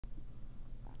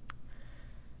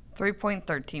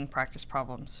3.13 Practice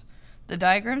Problems. The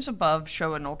diagrams above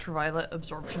show an ultraviolet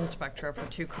absorption spectra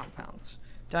for two compounds.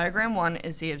 Diagram 1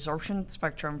 is the absorption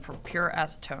spectrum for pure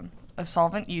acetone, a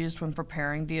solvent used when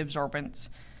preparing the absorbance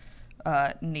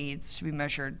needs to be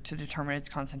measured to determine its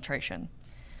concentration.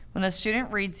 When a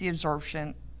student reads the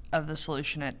absorption of the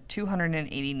solution at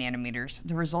 280 nanometers,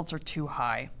 the results are too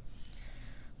high.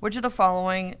 Which of the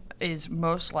following is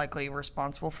most likely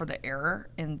responsible for the error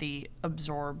in the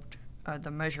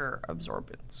measure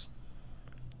absorbance?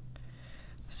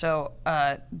 So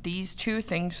these two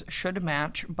things should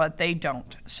match, but they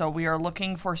don't. So we are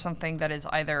looking for something that is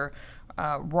either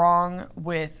wrong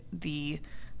with the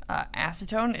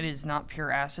acetone, it is not pure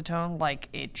acetone like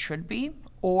it should be,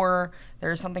 or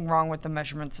there is something wrong with the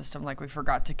measurement system, like we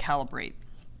forgot to calibrate.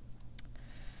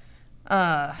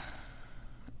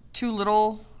 Too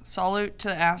little solute to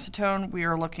acetone, we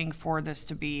are looking for this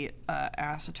to be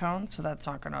acetone, so that's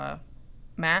not going to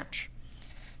match.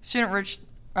 Student rinse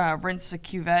the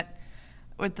cuvette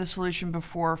with the solution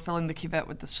before filling the cuvette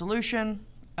with the solution.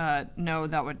 No,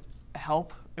 that would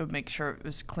help. It would make sure it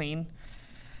was clean.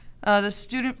 The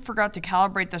student forgot to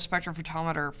calibrate the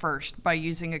spectrophotometer first by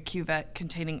using a cuvette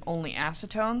containing only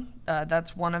acetone.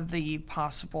 That's one of the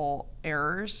possible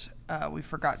errors. We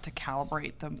forgot to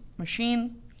calibrate the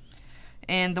machine.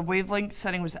 And the wavelength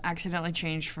setting was accidentally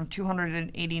changed from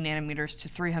 280 nanometers to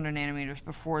 300 nanometers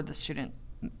before the student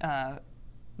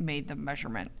made the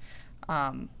measurement.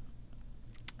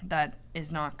 That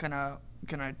is not gonna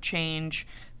change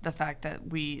the fact that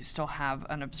we still have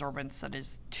an absorbance that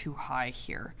is too high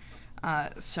here.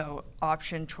 So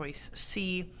option choice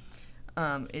C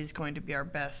is going to be our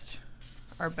best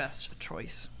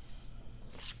choice.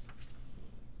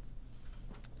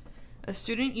 A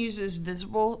student uses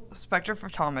visible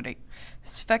spectrophotometry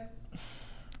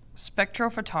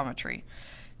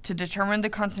to determine the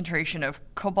concentration of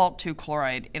cobalt-2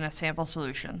 chloride in a sample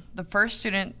solution. The first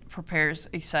student prepares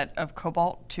a set of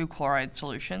cobalt-2 chloride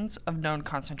solutions of known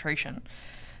concentration.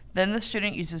 Then the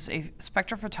student uses a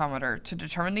spectrophotometer to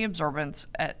determine the absorbance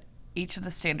at each of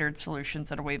the standard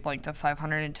solutions at a wavelength of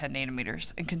 510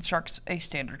 nanometers and constructs a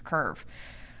standard curve.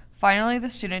 Finally, the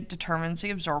student determines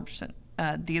the absorbance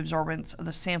of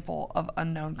the sample of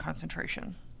unknown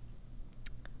concentration.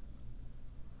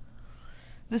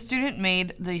 The student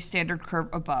made the standard curve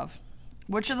above.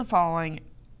 Which of the following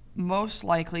most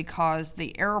likely caused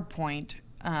the error point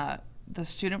the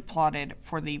student plotted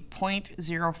for the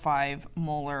 0.05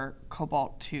 molar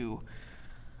cobalt-2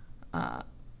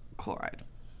 chloride?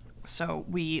 So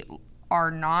we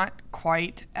are not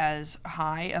quite as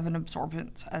high of an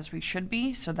absorbance as we should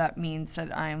be, so that means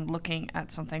that I'm looking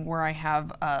at something where I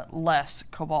have less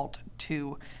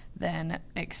cobalt-2 than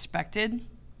expected.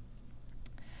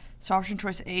 So option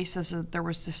choice A says that there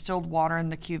was distilled water in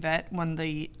the cuvette when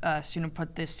the student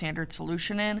put this standard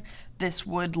solution in. This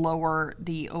would lower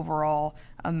the overall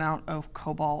amount of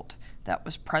cobalt that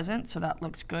was present, so that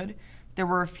looks good. There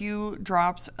were a few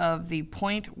drops of the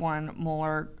 0.1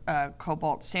 molar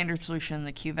cobalt standard solution in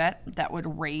the cuvette that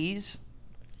would raise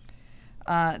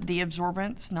the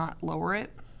absorbance, not lower it.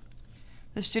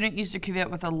 The student used a cuvette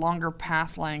with a longer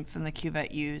path length than the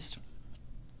cuvette used.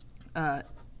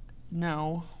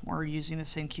 No, we're using the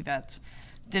same cuvettes.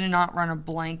 Did not run a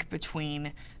blank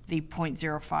between the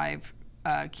 0.05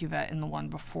 cuvette and the one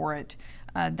before it.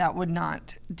 That would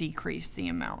not decrease the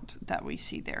amount that we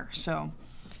see there. So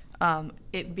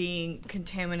it being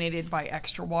contaminated by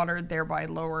extra water, thereby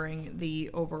lowering the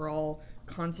overall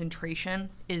concentration,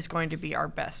 is going to be our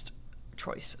best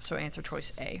choice. So answer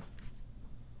choice A.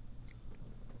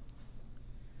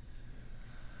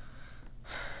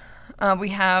 We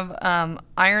have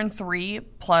iron 3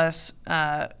 plus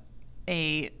a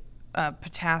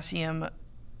potassium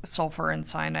sulfur and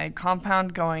cyanide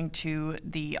compound going to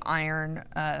the iron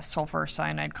sulfur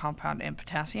cyanide compound and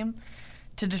potassium.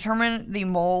 To determine the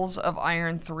moles of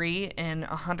iron 3 in a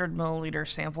 100 milliliter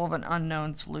sample of an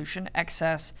unknown solution,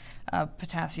 excess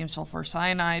potassium sulfur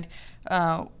cyanide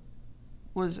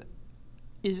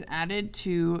is added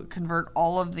to convert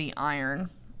all of the iron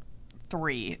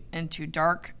 3 into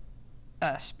dark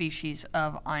species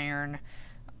of iron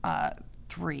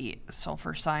 3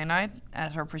 sulfur cyanide,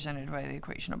 as represented by the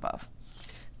equation above.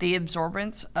 The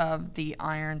absorbance of the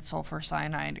iron sulfur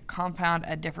cyanide compound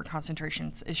at different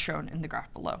concentrations is shown in the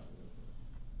graph below.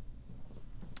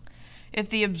 If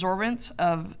the absorbance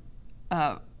of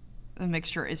the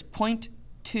mixture is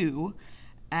 0.2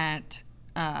 at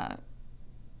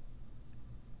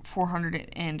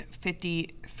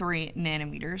 453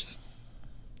 nanometers,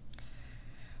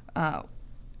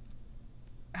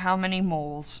 how many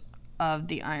moles of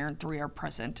the iron 3 are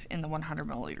present in the 100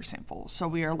 milliliter sample. So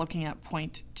we are looking at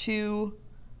 0.2,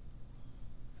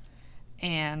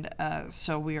 and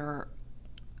so we are,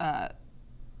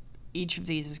 each of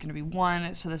these is going to be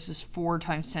 1, so this is 4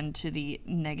 times 10 to the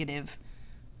negative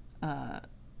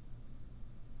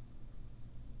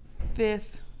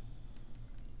fifth.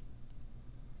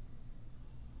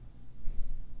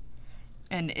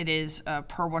 And it is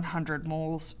per 100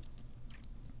 moles.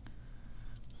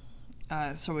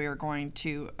 So we are going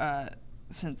to,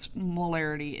 since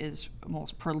molarity is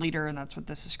moles per liter, and that's what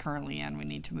this is currently in, we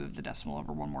need to move the decimal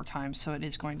over one more time. So it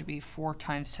is going to be 4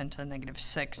 times 10 to the negative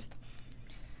sixth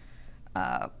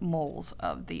moles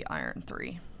of the iron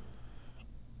 3.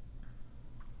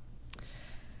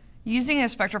 Using a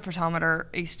spectrophotometer,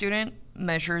 a student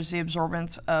measures the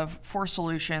absorbance of 4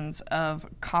 solutions of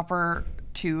copper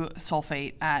 2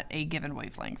 sulfate at a given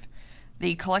wavelength.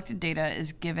 The collected data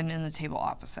is given in the table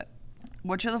opposite.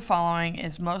 Which of the following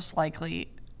is the most likely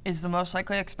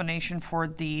explanation for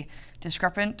the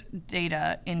discrepant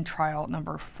data in trial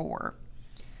number 4?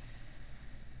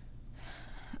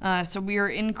 So we are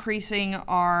increasing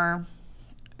our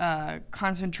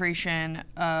concentration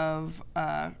of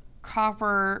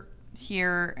copper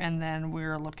here, and then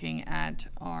we're looking at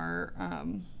our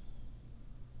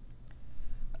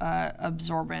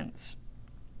absorbance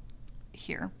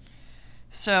here.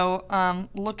 So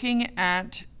looking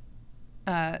at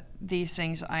these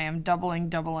things, I am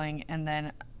doubling, and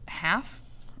then half.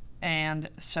 And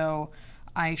so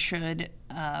I should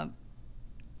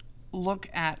look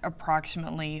at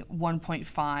approximately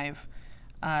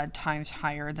 1.5 times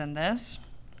higher than this.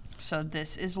 So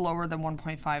this is lower than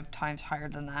 1.5 times higher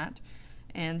than that.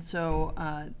 And so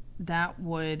that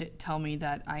would tell me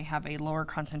that I have a lower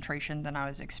concentration than I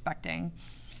was expecting,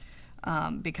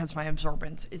 because my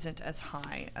absorbance isn't as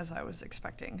high as I was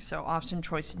expecting. So option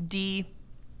choice D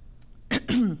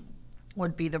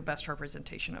would be the best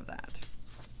representation of that.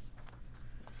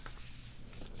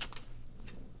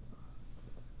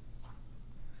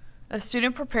 A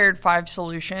student prepared 5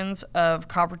 solutions of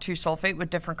copper 2 sulfate with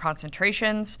different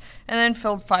concentrations and then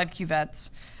filled 5 cuvettes,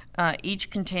 each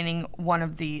containing one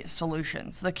of the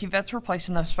solutions. The cuvettes were placed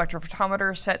in the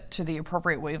spectrophotometer set to the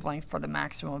appropriate wavelength for the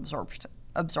maximum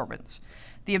absorbance.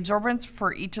 The absorbance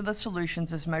for each of the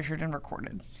solutions is measured and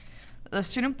recorded. The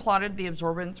student plotted the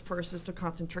absorbance versus the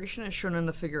concentration as shown in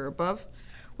the figure above.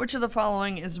 Which of the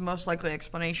following is the most likely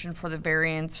explanation for the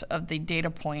variance of the data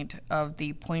point of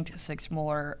the 0.6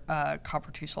 molar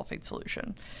copper 2 sulfate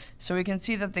solution? So we can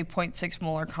see that the 0.6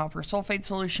 molar copper sulfate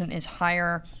solution is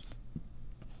higher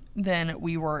than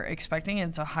we were expecting.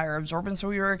 It's a higher absorbance than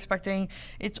we were expecting.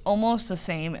 It's almost the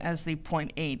same as the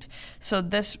 0.8. So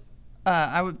this,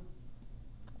 I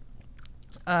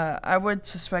would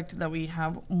suspect that we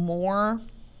have more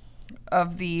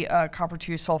of the copper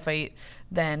 2 sulfate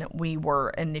than we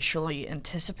were initially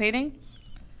anticipating.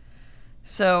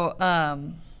 So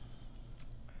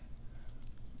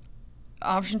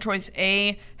option choice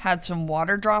A had some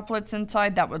water droplets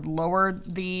inside that would lower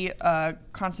the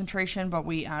concentration, but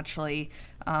we actually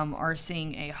are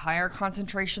seeing a higher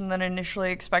concentration than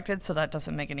initially expected, so that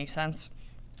doesn't make any sense.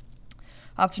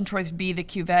 Option choice B, the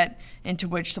cuvette into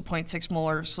which the 0.6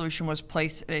 molar solution was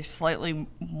placed is slightly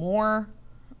more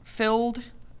filled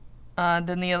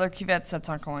than the other cuvettes. That's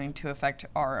not going to affect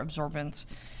our absorbance.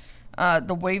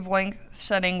 The wavelength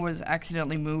setting was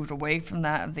accidentally moved away from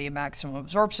that of the maximum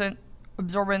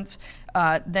absorbance.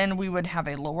 Then we would have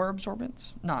a lower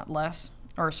absorbance, not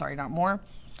more.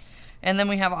 And then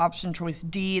we have option choice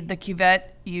D. The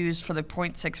cuvette used for the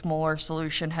 0.6 molar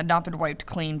solution had not been wiped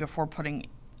clean before putting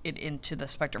it into the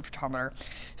spectrophotometer.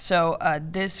 So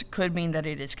this could mean that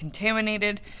it is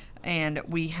contaminated, and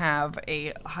we have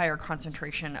a higher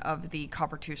concentration of the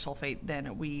copper 2 sulfate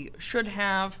than we should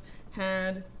have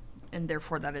had, and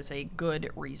therefore that is a good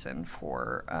reason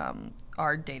for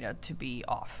our data to be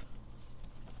off.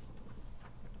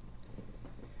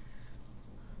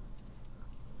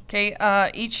 Okay,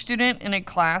 each student in a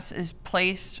class is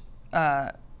placed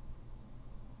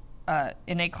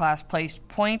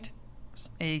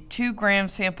a 2-gram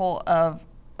sample of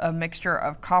a mixture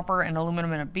of copper and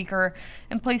aluminum in a beaker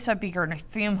and place that beaker in a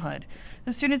fume hood.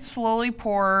 The students slowly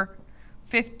pour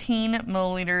 15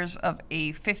 milliliters of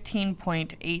a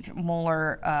 15.8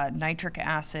 molar nitric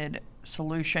acid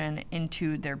solution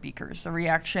into their beakers. The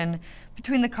reaction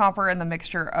between the copper and the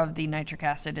mixture of the nitric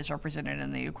acid is represented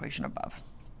in the equation above.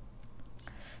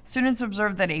 Students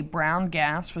observed that a brown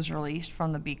gas was released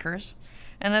from the beakers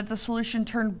and that the solution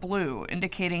turned blue,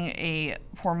 indicating a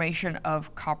formation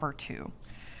of copper 2.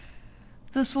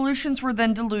 The solutions were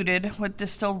then diluted with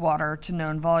distilled water to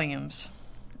known volumes.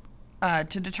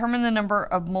 To determine the number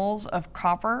of moles of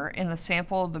copper in the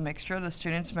sample of the mixture, the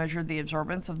students measured the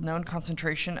absorbance of known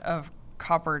concentration of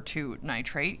copper to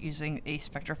nitrate using a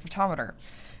spectrophotometer.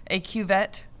 A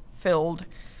cuvette filled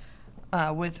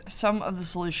with some of the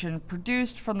solution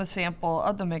produced from the sample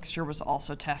of the mixture was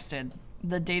also tested.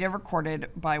 The data recorded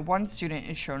by one student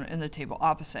is shown in the table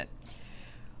opposite.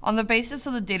 On the basis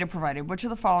of the data provided, which of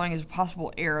the following is a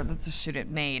possible error that the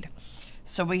student made?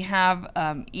 So we have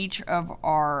each of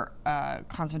our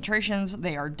concentrations,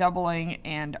 they are doubling,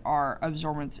 and our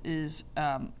absorbance is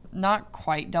not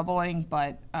quite doubling,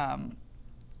 but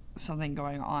something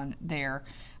going on there.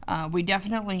 We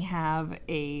definitely have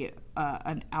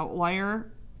an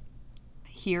outlier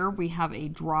here. We have a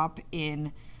drop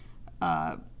in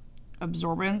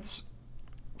absorbance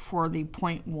for the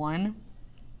 0.1,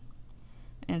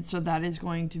 and so that is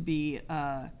going to be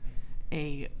a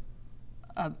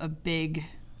big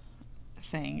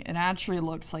thing. It actually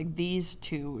looks like these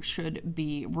two should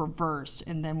be reversed,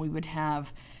 and then we would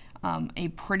have a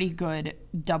pretty good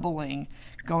doubling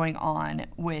going on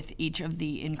with each of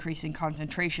the increasing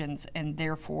concentrations, and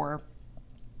therefore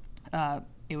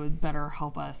it would better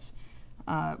help us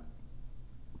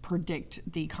predict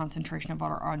the concentration of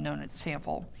our unknown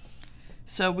sample.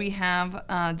 So we have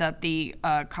that the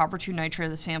copper 2 nitrate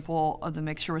of the sample of the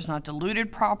mixture was not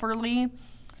diluted properly.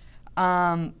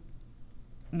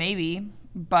 Maybe,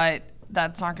 but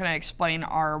that's not going to explain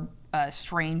our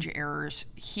strange errors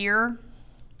here.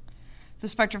 The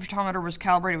spectrophotometer was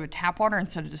calibrated with tap water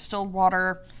instead of distilled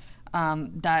water.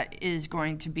 That is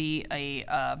going to be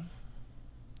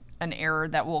an error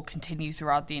that will continue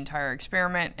throughout the entire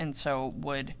experiment, and so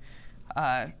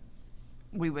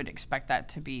we would expect that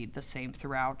to be the same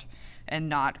throughout and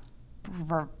not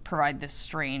provide this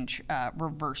strange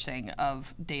reversing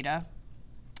of data.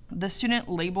 The student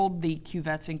labeled the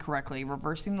cuvettes incorrectly,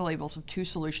 reversing the labels of two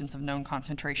solutions of known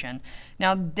concentration.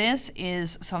 Now, this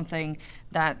is something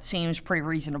that seems pretty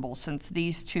reasonable, since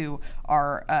these two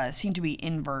are seem to be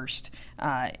inversed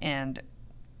and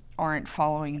aren't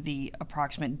following the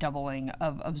approximate doubling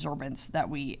of absorbance that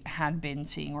we had been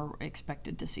seeing or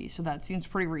expected to see. So that seems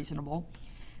pretty reasonable.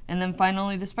 And then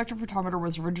finally, the spectrophotometer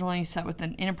was originally set with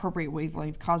an inappropriate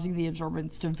wavelength, causing the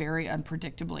absorbance to vary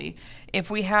unpredictably. If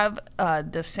we have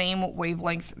the same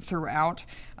wavelength throughout,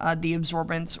 the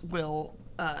absorbance will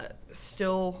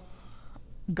still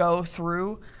go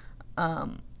through.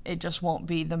 It just won't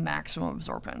be the maximum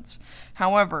absorbance.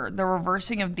 However, the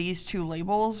reversing of these two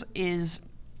labels is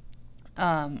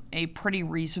a pretty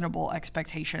reasonable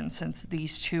expectation, since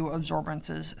these two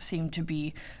absorbances seem to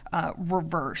be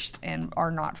reversed and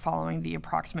are not following the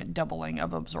approximate doubling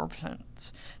of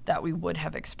absorptions that we would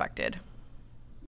have expected.